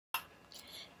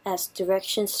Ask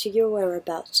directions to your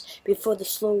whereabouts. Before the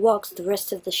slow walks, the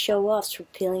rest of the show-offs were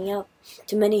peeling out.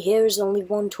 Too many hares, only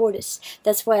one tortoise.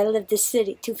 That's why I left the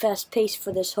city, too fast-paced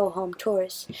for this ho-hum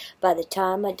tourist. By the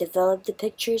time I developed the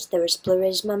pictures, they were as blurry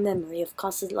as my memory of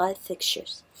constant light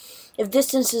fixtures. If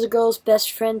distance is a girl's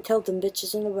best friend, tell them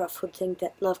bitches in the rough would think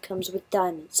that love comes with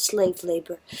diamonds, slave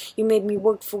labor. You made me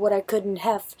work for what I couldn't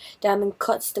have. Diamond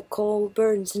cuts, the coal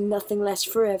burns, and nothing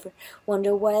lasts forever.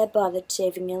 Wonder why I bothered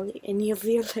saving any of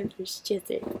your letters.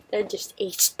 They're just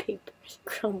ace paper,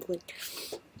 crumbling.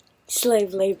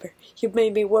 Slave labor. You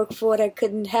made me work for what I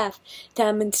couldn't have.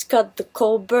 Diamonds cut, the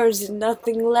coal burns, and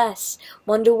nothing lasts.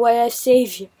 Wonder why I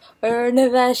save you. Urn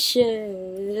of ashes.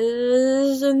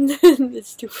 And then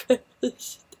it's too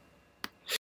fast.